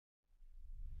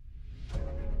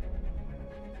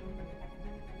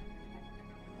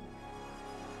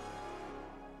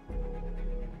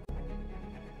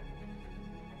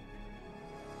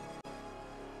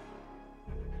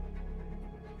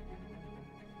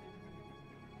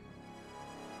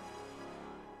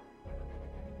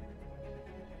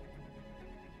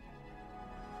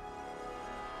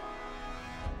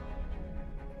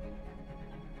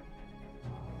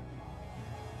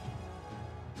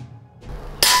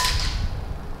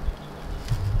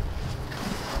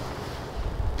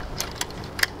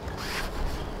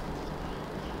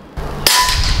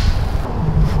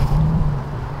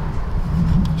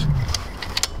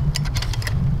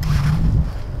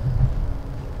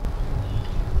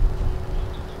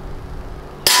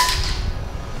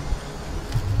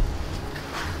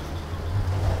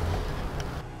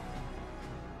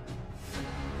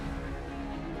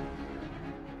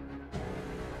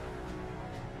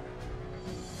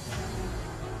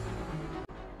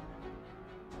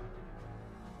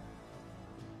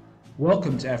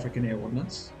Welcome to African Air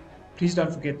Ordnance. Please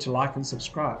don't forget to like and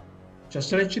subscribe. Just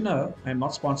to let you know, I am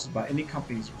not sponsored by any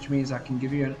companies, which means I can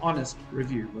give you an honest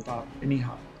review without any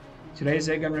hype. Today's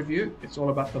airgun review, it's all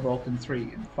about the Vulcan 3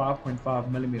 in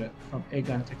 5.5mm from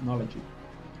Airgun Technology.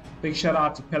 Big shout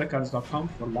out to pelicans.com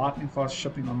for lightning fast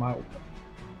shipping on my order.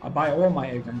 I buy all my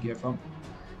airgun gear from.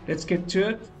 Let's get to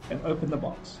it and open the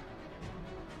box.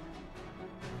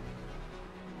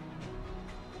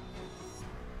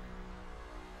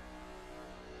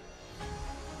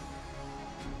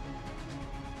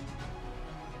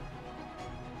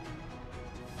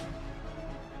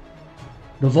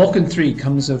 The Vulcan 3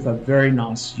 comes with a very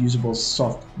nice, usable,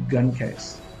 soft gun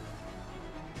case.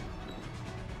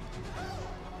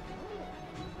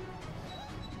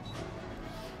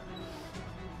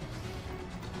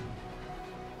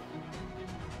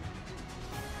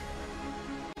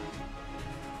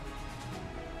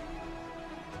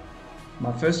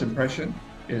 My first impression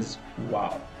is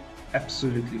wow,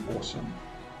 absolutely awesome.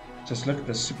 Just look at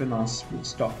the super nice smooth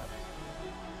stock.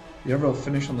 The overall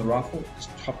finish on the rifle is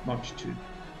top notch too.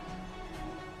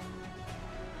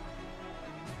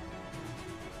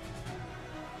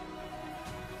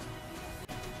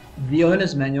 The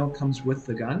owner's manual comes with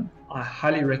the gun. I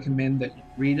highly recommend that you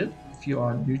read it if you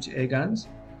are new to air guns,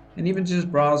 and even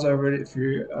just browse over it if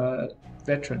you're a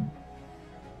veteran.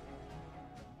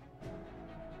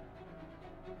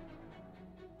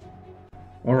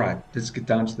 Alright, let's get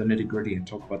down to the nitty gritty and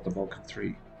talk about the Vulcan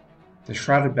 3. The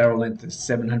shrouded barrel length is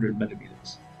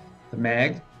 700mm. The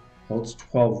mag holds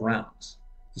 12 rounds.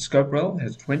 The scope rail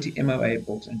has 20 MOA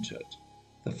built into it.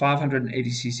 The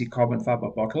 580cc carbon fiber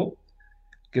bottle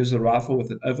gives the rifle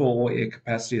with an overall air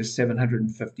capacity of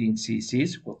 715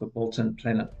 cc's with a built-in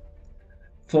plenum.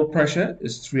 Full pressure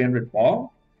is 300 bar,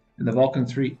 and the Vulcan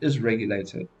 3 is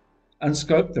regulated.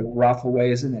 Unscoped, the rifle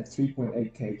weighs in at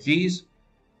 3.8 kgs.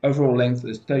 Overall length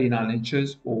is 39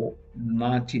 inches or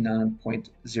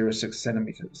 99.06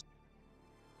 centimeters.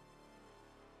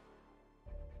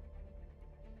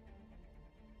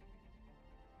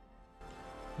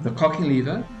 The cocking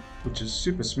lever, which is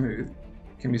super smooth,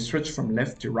 can be switched from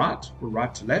left to right or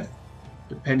right to left,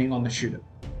 depending on the shooter.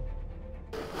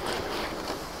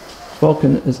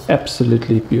 Vulcan is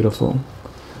absolutely beautiful.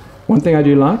 One thing I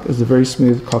do like is the very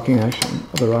smooth cocking action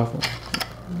of the rifle.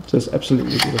 Just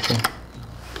absolutely beautiful.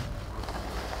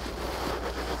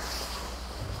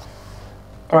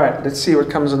 Alright, let's see what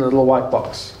comes in the little white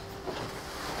box.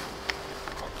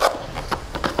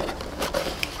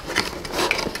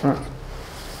 Alright.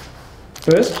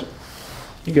 First,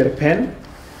 you get a pen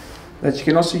that you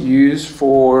can also use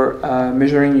for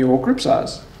measuring your grip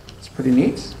size. It's pretty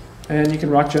neat, and you can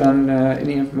write down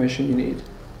any information you need.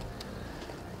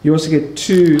 You also get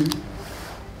two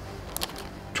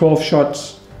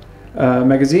 12-shot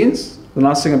magazines. The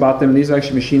nice thing about them, these are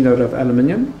actually machined out of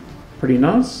aluminium. Pretty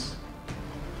nice.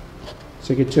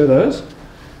 So you get two of those.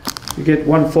 You get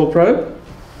one full probe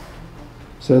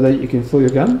so that you can fill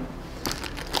your gun.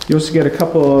 You also get a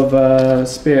couple of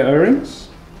spare O-rings,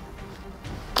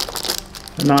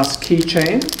 a nice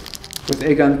keychain with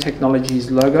Airgun Technology's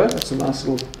logo. That's a nice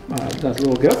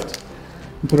little gift.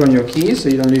 You put on your keys so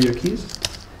you don't lose your keys.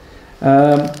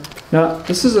 Now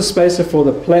this is a spacer for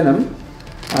the plenum.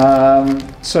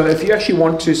 So if you actually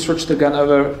want to switch the gun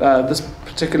over, this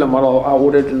particular model I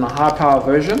ordered in a high power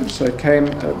version, so it came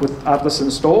without this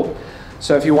installed.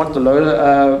 So if you want the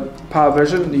lower power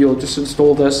version, you'll just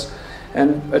install this,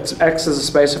 and it acts as a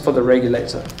spacer for the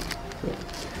regulator.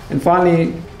 And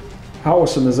finally, how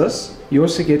awesome is this? You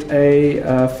also get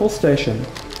a full station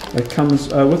that comes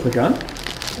with the gun.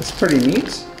 It's pretty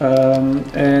neat,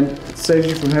 and it saves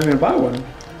you from having to buy one.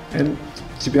 And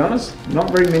to be honest, not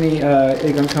very many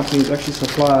airgun companies actually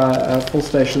supply full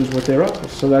stations with their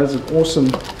rifles, so that is an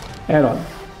awesome add-on.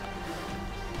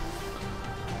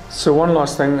 So one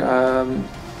last thing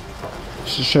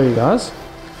just to show you guys.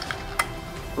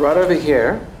 Right over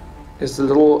here is the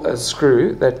little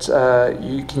screw that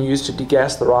you can use to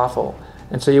degas the rifle.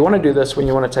 And so you want to do this when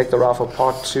you want to take the rifle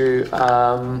apart to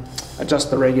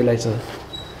adjust the regulator.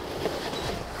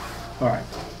 Alright,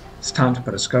 it's time to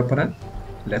put a scope on it.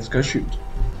 Let's go shoot.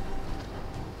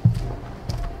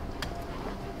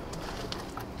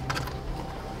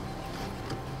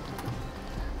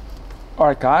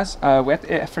 Alright guys, we're at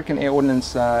the African Air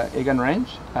Ordnance airgun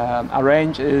range. Our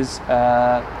range is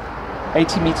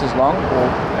 80 meters long, or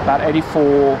about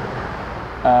 84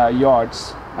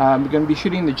 yards. We're going to be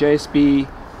shooting the JSB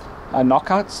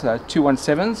knockouts,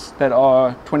 217s that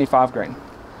are 25 grain.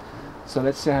 So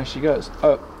let's see how she goes.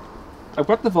 I've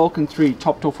got the Vulcan 3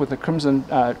 topped off with a crimson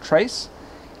trace.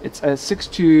 It's a 6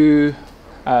 to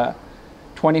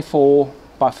 24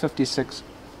 by 56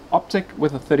 optic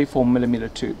with a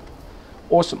 34mm tube.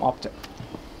 Awesome optic.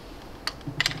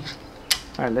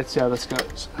 Alright, let's see how this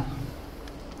goes.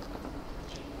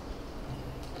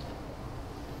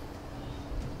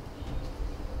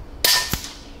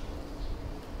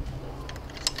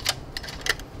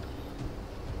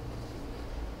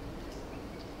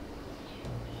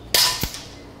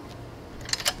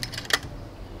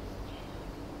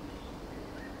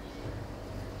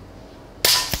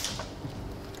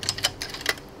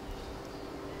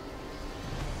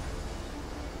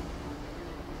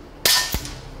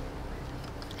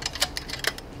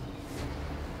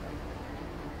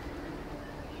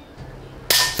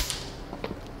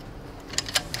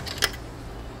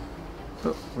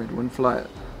 Oh, wait, one fly.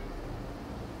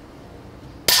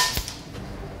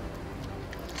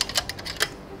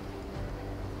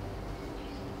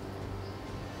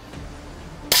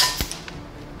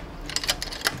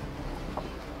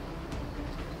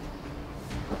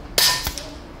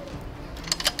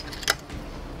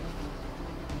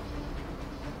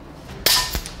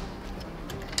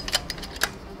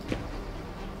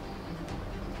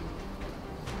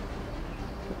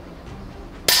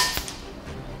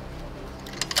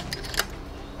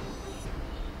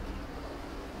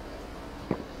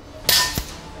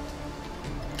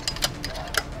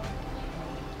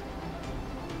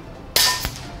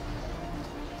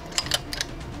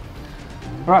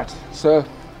 Right, so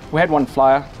we had one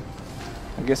flyer.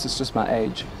 I guess it's just my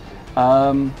age.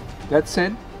 That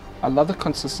said, I love the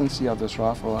consistency of this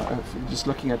rifle. Just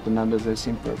looking at the numbers, they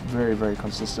seem very, very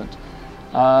consistent.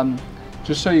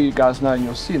 Just so you guys know, and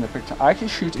you'll see in the picture, I actually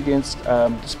shoot against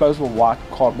disposable white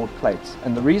cardboard plates,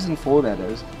 and the reason for that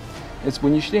is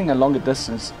when you're shooting a longer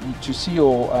distance, to see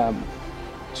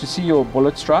your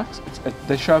bullet strikes,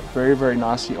 they show up very, very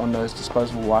nicely on those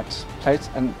disposable white plates,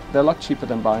 and they're a lot cheaper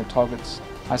than buying targets.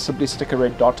 I simply stick a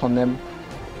red dot on them.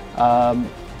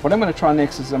 What I'm going to try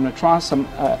next is I'm going to try some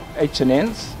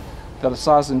H&Ns that are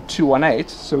sized in 218,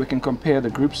 so we can compare the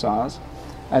group size.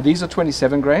 These are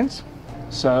 27 grains,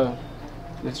 so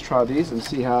let's try these and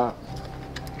see how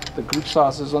the group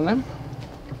size is on them.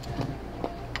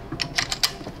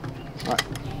 Right.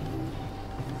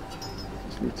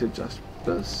 Just need to adjust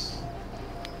this.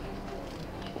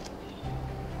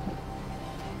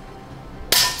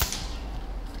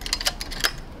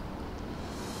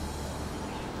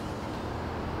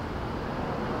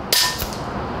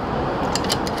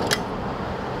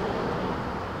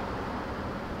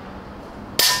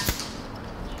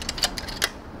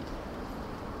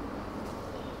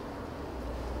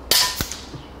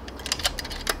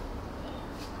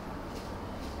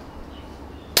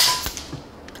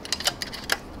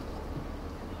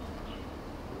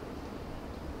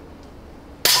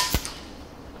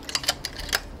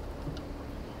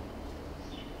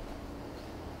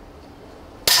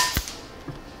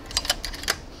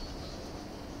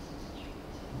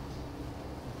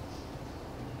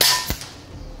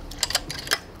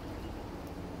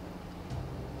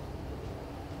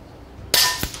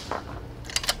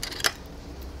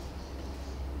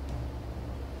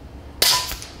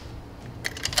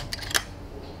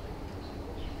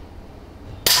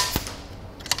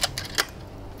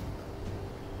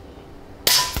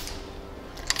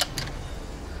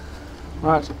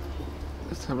 Right,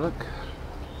 let's have a look.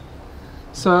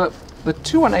 So the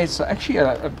 218s are actually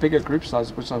a bigger group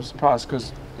size, which I'm surprised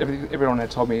because everyone had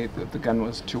told me that the gun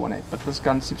was 218, but this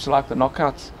gun seems to like the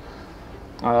knockouts,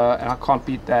 and I can't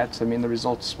beat that. I mean, the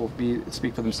results will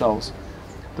speak for themselves.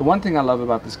 The one thing I love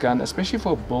about this gun, especially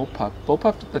for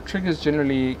bullpup, the triggers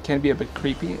generally can be a bit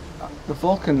creepy. The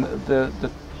Vulcan,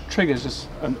 the trigger is just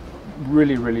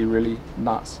really, really, really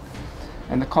nice,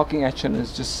 and the cocking action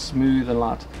is just smooth and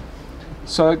light.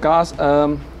 So guys,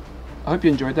 I hope you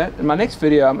enjoyed that. In my next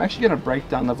video, I'm actually going to break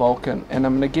down the Vulcan, and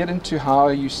I'm going to get into how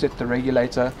you set the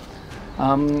regulator,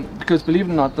 because believe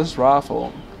it or not, this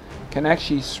rifle can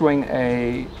actually swing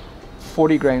a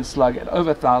 40 grain slug at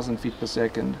over 1,000 feet per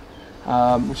second,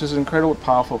 which is incredibly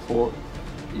powerful for,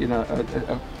 you know,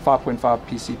 a 5.5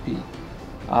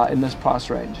 PCP in this price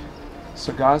range.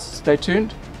 So guys, stay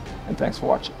tuned, and thanks for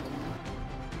watching.